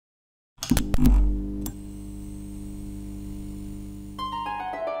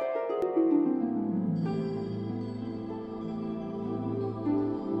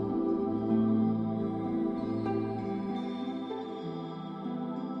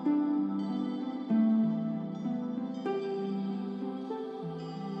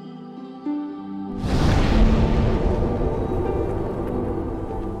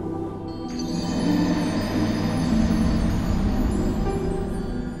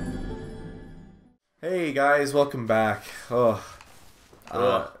Hey guys, welcome back.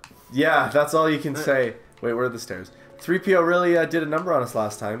 Yeah, that's all you can say. Wait, where are the stairs? 3PO really did a number on us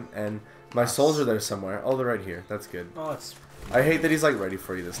last time, and my souls are there somewhere. Oh, they're right here. That's good. Oh, it's... I hate that he's like ready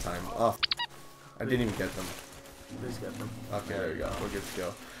for you this time. Oh, I didn't even get them. Please get them. Okay, there we go. We're good to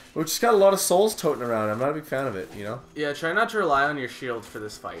go. We've just got a lot of souls toting around. I'm not a big fan of it, you know? Yeah, try not to rely on your shield for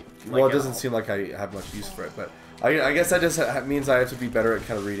this fight. Well, it doesn't seem like I have much use for it, but I guess that just means I have to be better at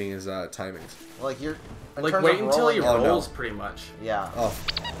kind of reading his timings. Like you're like wait until he rolls, pretty much. Yeah. Oh,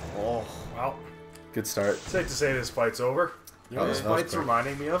 Well, good start. safe to say this fight's over. You know what this fight's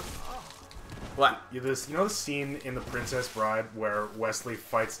reminding me of? What? You know the scene in The Princess Bride where Wesley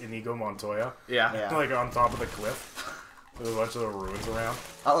fights Inigo Montoya? Yeah. Like on top of the cliff? With a bunch of the ruins around.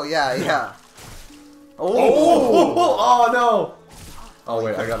 Oh yeah, yeah. Oh no! Oh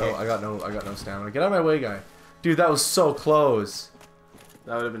wait, I got no stamina. Get out of my way, guy. Dude, that was so close.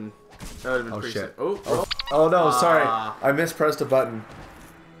 That would have been pretty shit. sick. Oh no, sorry. I mispressed a button.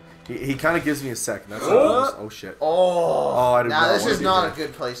 He kind of gives me a sec. That's oh shit. Oh, I didn't know. this is not a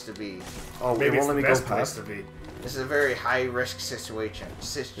good place to be. Oh, Maybe it's let the me best go place past. to be. This is a very high risk situation.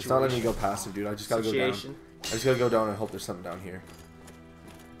 It's not letting me go past him, dude. I just gotta go down. I just gotta go down and hope there's something down here.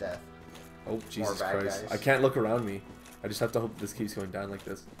 Death. Oh Jesus bad Christ! guys. I can't look around me. I just have to hope this keeps going down like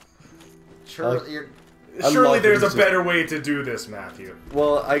this. Sure, Surely there's a better way to do this, Matthew.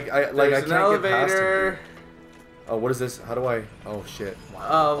 Well, I can't get past him. Dude. Oh, what is this? How do I? Oh shit.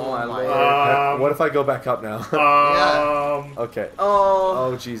 Oh my lord. What if I go back up now? Okay.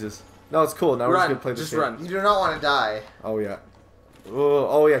 Oh Jesus. No, it's cool. Now we're just gonna play this game. Run. You do not want to die. Oh yeah.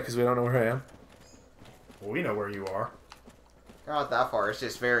 Oh yeah, because we don't know where I am. Well, we know where you are. You're not that far. It's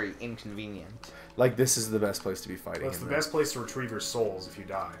just very inconvenient. Like this is the best place to be fighting. Well, it's the best place to retrieve your souls if you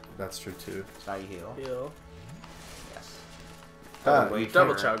die. That's true too. It's how you heal. Yes.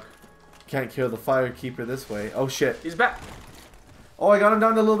 Double chug. Can't kill the firekeeper this way. Oh shit. He's back. Oh, I got him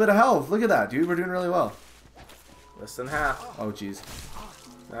down to a little bit of health. Look at that, dude. We're doing really well. Less than half. Oh jeez.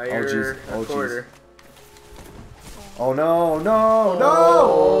 Now you're a quarter. Oh no, no,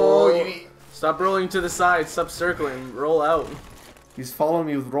 Oh, no! Stop rolling to the side. Stop circling. Roll out. He's following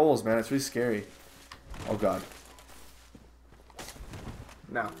me with rolls, man. It's really scary. Oh god.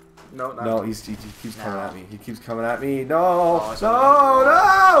 No. No, not No, he keeps coming at me. He keeps coming at me. No! Oh,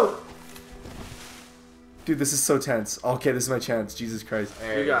 No! Dude, this is so tense. Okay, this is my chance. Jesus Christ.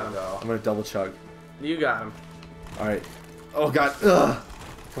 There You got him. go. I'm gonna double chug. You got him. Alright. Oh god. Ugh.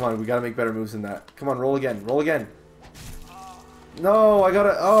 Come on, we gotta make better moves than that. Come on, roll again. Roll again. No, I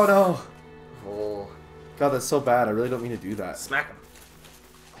gotta. Oh no. Oh. God, that's so bad. I really don't mean to do that. Smack him.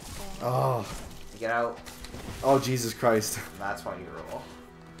 Oh. Get out. Oh, Jesus Christ. That's why you roll.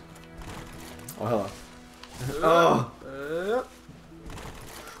 Oh, hello. Oh.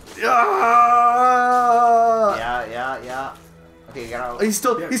 Yeah. Okay, get out. He's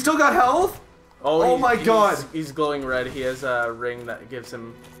still got health? Oh my god. He's glowing red. He has a ring that gives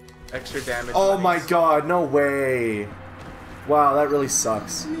him extra damage. Oh my god, no way. Wow, that really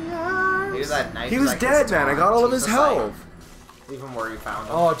sucks. He was dead, man. I got all of his health. Leave him where you found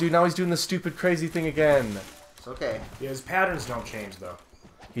him. Oh, dude, now he's doing the stupid crazy thing again. It's okay. Yeah, his patterns don't change, though.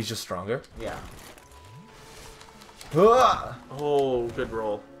 He's just stronger. Yeah. Oh, good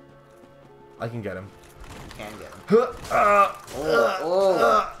roll. I can get him. You can get him.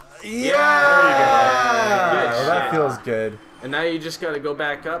 Yeah! Good That shit. feels good. And now you just gotta go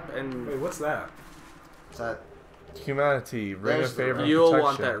back up and Wait, what's that? Is that... Humanity, ring There's of the favor and you'll protection.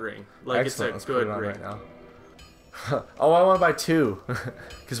 want that ring. Like Excellent. it's Let's a put good it on ring. right now. Oh, I want to buy two.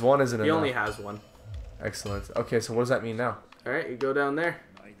 Because one isn't He enough. only has one. Excellent. Okay, so what does that mean now? Alright, you go down there.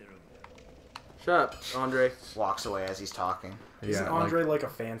 Shut up, Andre. Walks away as he's talking. Isn't Andre like a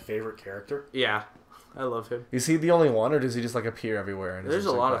fan favorite character? Yeah, I love him. Is he the only one, or does he just like appear everywhere? And There's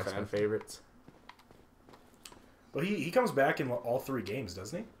a lot of fan favorites. Well, he comes back in all 3 games,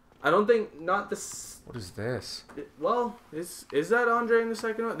 doesn't he? I don't think, not this... What is this? Well, is that Andre in the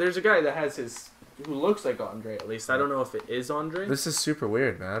second one? There's a guy that has who looks like Andre, at least. I don't know if it is Andre. This is super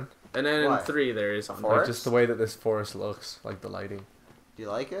weird, man. And then What? in 3 there is Andre. Like just the way that this forest looks, like the lighting. Do you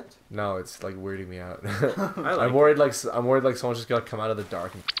like it? No, it's like weirding me out. I like I'm worried like someone's just gonna come out of the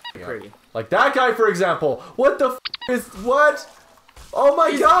dark and me up. pretty. Like that guy, for example. What the is what? Oh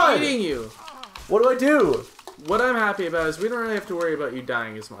my He's god! eating you! What do I do? What I'm happy about is we don't really have to worry about you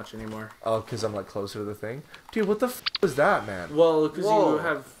dying as much anymore. Oh, because I'm like closer to the thing. Dude, what the was that, man? Well, because Whoa. you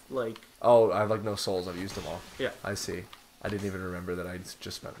have, like... Oh, I have like no souls. I've used them all. Yeah. I see. I didn't even remember that I just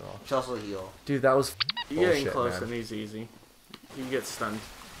spent them all. You should also heal. Dude, that was You're getting bullshit, close man. and he's easy. You get stunned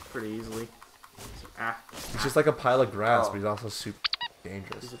pretty easily. Ah, He's just like a pile of grass, Oh. but he's also super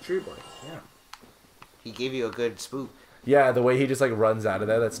dangerous. he's a tree boy. Yeah. He gave you a good spook. Yeah, the way he just like runs out of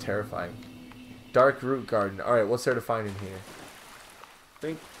there, that's terrifying. Dark root garden. All right, what's there to find in here? I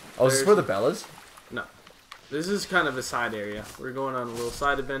think. Oh, is this for the Bellas? No. This is kind of a side area. We're going on a little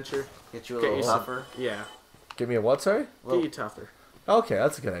side adventure. Get you a little tougher. Yeah. Give me a what, sorry? Get you tougher. Okay,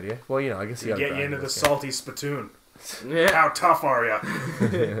 that's a good idea. Well, you know, I guess you gotta Get you into the game. salty Spittoon. Yeah. How tough are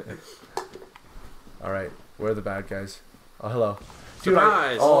you? All right, where are the bad guys? Oh, hello. Dude,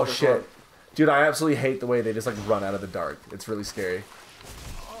 Surprise! oh, shit. Dude, I absolutely hate the way they just, like, run out of the dark. It's really scary.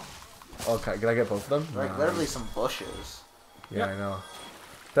 Okay, can I get both of them? Like, literally some bushes. Yeah, I know.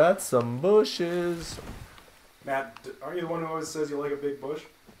 That's some bushes. Matt, aren't you the one who always says you like a big bush?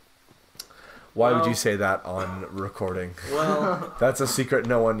 Why would you say that on recording? Well, That's a secret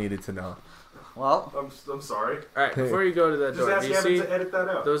no one needed to know. Well, I'm sorry. all right. Before you go to that Just door, ask do you Evan see to edit that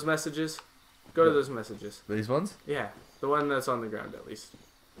out. those messages? Go to those messages. These ones? Yeah, the one that's on the ground at least.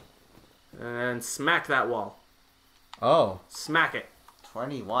 And smack that wall. Oh. Smack it.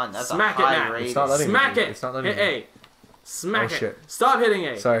 21. That's Smack a it, high Matt. rating. It's not letting me Smack do it. It's not letting Hit me. A. Smack Oh, it. shit. Stop hitting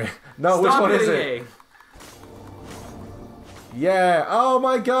A. Sorry. No, Stop which one is hitting it? Yeah. Oh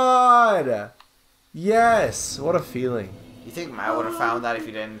my god. Yes. What a feeling. You think Matt would have found that if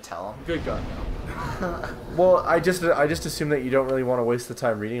you didn't tell him? A. Good God, no. Well, I just assume that you don't really want to waste the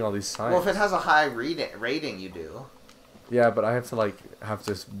time reading all these signs. Well, if it has a high rating, you do. Yeah, but I have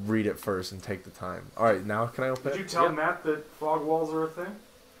to read it first and take the time. All right, now can I open Did you it? tell Matt that fog walls are a thing?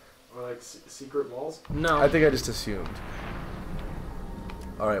 Or like secret walls? No. I think I just assumed.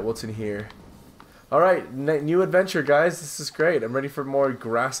 All right, what's in here? All right, new adventure, guys. This is great. I'm ready for more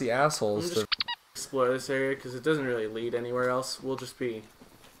grassy assholes. I'm just explore this area because it doesn't really lead anywhere else. We'll just be.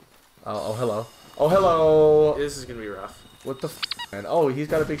 Oh, hello. Oh, hello. This is gonna be rough. What the man? Oh, he's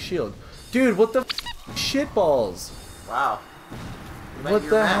got a big shield. Dude, what the shitballs? Wow. You met What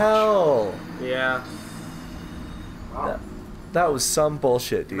your the match. hell? Yeah. Wow. That was some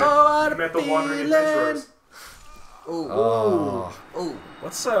bullshit, dude. Oh, You met the wandering adventurers. Ooh. Oh. Ooh.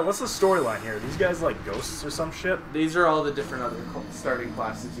 What's the storyline here? Are these guys like ghosts or some shit? These are all the different other starting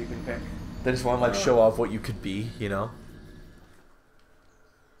classes you can pick. They just want to show off what you could be, you know?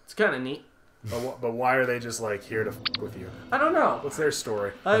 It's kind of neat. But why are they just like here to f with you? I don't know. What's their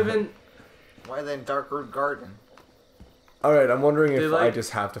story? I haven't. Why are they in Dark Root Garden? All right, I'm wondering They if like I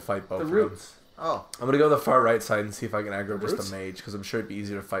just have to fight both The of them. roots. Oh. I'm gonna go to the far right side and see if I can aggro just Roots? a mage, because I'm sure it'd be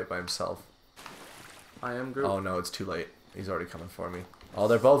easier to fight by himself. I am Groot. Oh no, it's too late. He's already coming for me. Oh,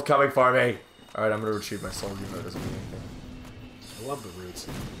 they're both coming for me! Alright, I'm gonna retrieve my soul, even though it doesn't mean anything. I love the roots.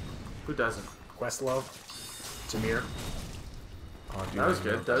 Who doesn't? Questlove, Tamir. Oh, dude, That was I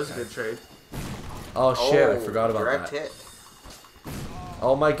good. love That was a guy. good trade. Oh shit, I forgot about direct that. hit.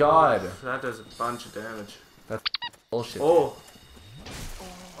 Oh my god! That does a bunch of damage. That's bullshit. Oh,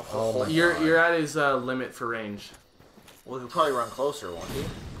 Oh my you're god. you're at his limit for range. Well, he'll probably run closer, won't he? Yes.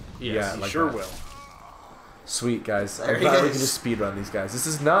 Yeah, He like sure that. will. Sweet, guys. There I'm he glad we is. can just speedrun these guys. This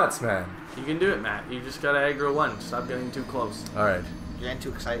is nuts, man. You can do it, Matt. You just gotta aggro one. Stop getting too close. Alright. You're getting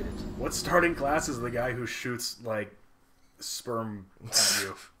too excited. What starting class is the guy who shoots like sperm at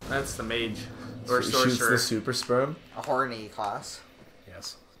you? That's the mage or So shoots sorcerer. the super sperm. A horny class.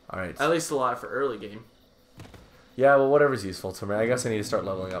 Yes. Alright. At least a lot for early game. Yeah, well, whatever's useful to me. I guess I need to start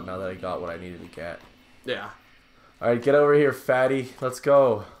leveling up now that I got what I needed to get. Yeah. Alright, get over here, fatty. Let's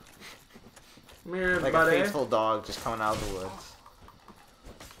go. Come here, Like buddy. a faithful dog just coming out of the woods.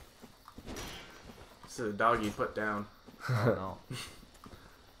 This is a dog you put down. Oh no.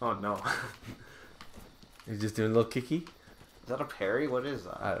 Oh no. He's just doing a little kicky. Is that a parry? What is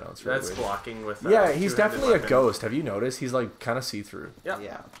that? I don't know. It's really That's weird. blocking with. Yeah, he's two-handed definitely a weapon. ghost. Have you noticed? He's like kind of see-through. Yep.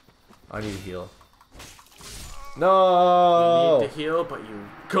 Yeah. I need to heal. You No. need to heal, but you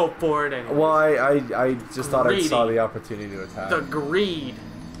go for it anyway. Well, I just thought I saw Greedy. the opportunity to attack. The greed,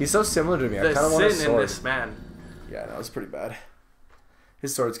 He's so similar to me. I the kind of want a sin in sword. this man. Yeah, no, it's pretty bad.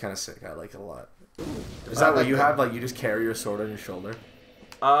 His sword's kind of sick. I like it a lot. Is I that what like you that. have? Like you just carry your sword on your shoulder?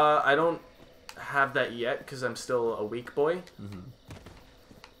 I don't have that yet because I'm still a weak boy. Mm-hmm.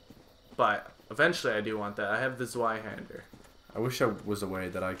 But eventually, I do want that. I have the Zweihander. I wish there was a way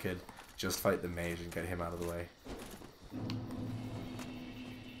that I could just fight the mage and get him out of the way.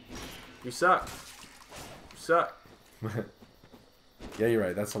 You suck. You suck. Yeah, you're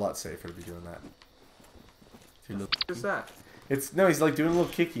right. That's a lot safer to be doing that. Dude, look. What is that? It's no, he's like doing a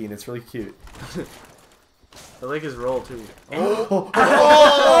little kicky and it's really cute. I like his roll too. Oh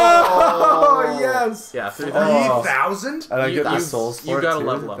yes! Yeah, through Oh. 3,000? And I You- get the you- souls for you it got a too.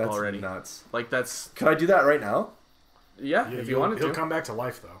 level up That's already. nuts. Like that's Could I do that right now? yeah. If you wanted He'll to. come back to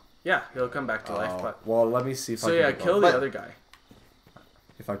life though. Yeah, he'll come back to life. Oh, But well, let me see if I so can. yeah, get kill one. the But- other guy.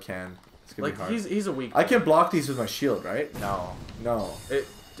 If I can. It's gonna Like be hard. he's a weak. I can block these with my shield, right? No. No. It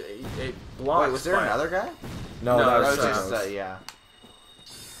blocks. Wait, was there by- another guy? No, No, that That was was just just, yeah.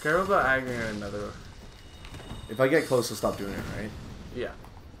 Careful about aggroing another. If I get close, I'll stop doing it, right? Yeah.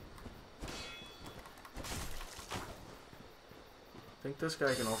 I think this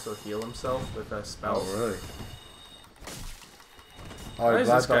guy can also heal himself with a spell. Oh, really? Oh, Why I'm is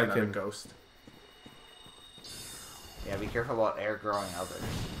glad this guy that I not a can... ghost? Yeah, be careful about air growing others.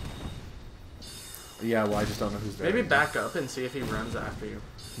 Yeah, well, I just don't know who's there. Maybe anymore. back up and see if he runs after you.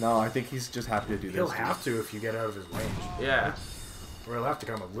 No, I think he's just happy to do this. He'll have to if you get out of his range. Yeah. Or he'll have to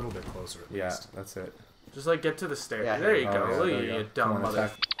come a little bit closer at Yeah, least. that's it. Just like get to the stairs. Yeah, there you Oh, go. yeah, Look there at we you, go. you dumb Come on, mother.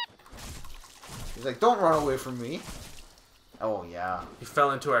 attack. He's like, don't run away from me. Oh, yeah. You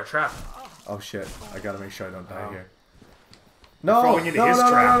fell into our trap. Oh, shit. I gotta make sure I don't die Wow. here. No! falling into no, his no,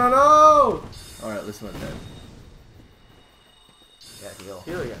 trap. no, no, no! Alright, listen to that. Yeah, heal.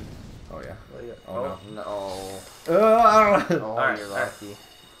 Heal again. Oh, yeah. Well, yeah. Oh, No. no. Oh, Alright, you're alright. lucky.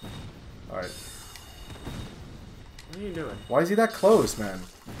 Alright. What are you doing? Why is he that close, man?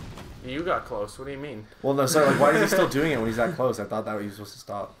 You got close. What do you mean? Well, no, sorry, like, why is he still doing it when he's that close? I thought that he was supposed to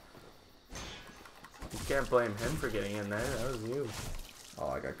stop. You can't blame him for getting in there. That was you. Oh,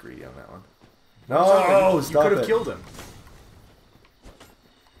 I got greedy on that one. Oh, No, you stop could have it. killed him.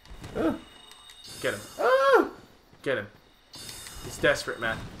 Get him. Ah! Get him. He's desperate,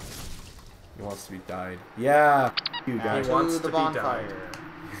 man. He wants to be died. Yeah, you guys. He wants To the to be bonfire.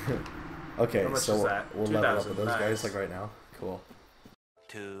 Okay, How much so is that? we'll level up 2,000 with those max. guys like right now. Cool.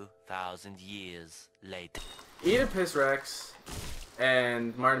 2,000 years later. Oedipus Rex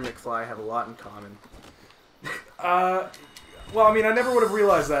and Martin McFly have a lot in common. Well, I mean, I never would have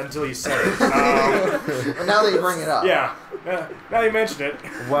realized that until you said it. But now that you bring it up. Yeah. Now you mention it.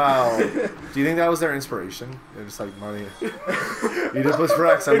 Wow. Do you think that was their inspiration? They're just like money. Oedipus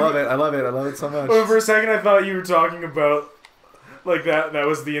Rex. I love it. I love it. I love it so much. Well, for a second, I thought you were talking about like that. That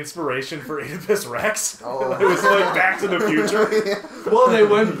was the inspiration for Oedipus Rex. Oh. It was like Back to the Future. Well, they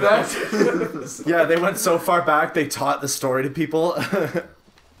went back. Yeah, they went so far back. They taught the story to people.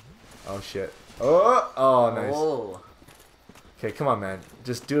 Oh shit. Oh, nice. Oh, Okay, come on, man.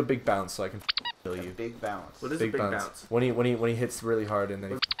 Just do a big bounce so I can kill a you. big bounce. What is a big bounce? When he hits really hard and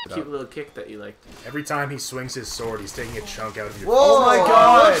then he it Cute up. little kick that you like. Every time he swings his sword, he's taking a chunk out of your. Whoa! Oh my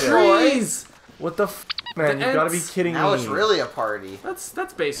God! Trees! What the man? The You gotta be ants. kidding Now me. it's really a party. That's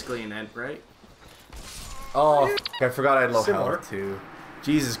basically an end, right? Oh, I forgot I had low Similar. health too.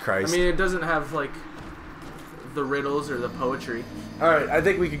 Jesus I Christ. mean, it doesn't have like the riddles or the poetry Alright, I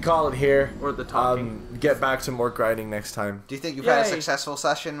think we could call it here. or the talking. Get back to more grinding next time. Do you think you've had a Yay. successful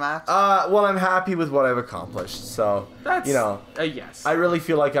session, Matt? Well, I'm happy with what I've accomplished. So, That's you know, a yes. I really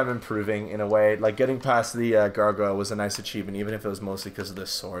feel like I'm improving in a way. Like getting past the gargoyle was a nice achievement, even if it was mostly because of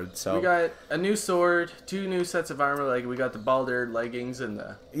this sword. So We got a new sword, 2 new sets of armor. Like we got the Baldur leggings and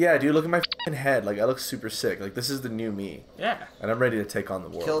the yeah, dude, look at my f***ing head. Like I look super sick. Like this is the new me, yeah. and I'm ready to take on the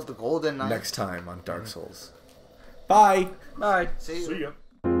world Killed the golden knight. next time on Dark Souls. Bye. Bye. See you. See ya.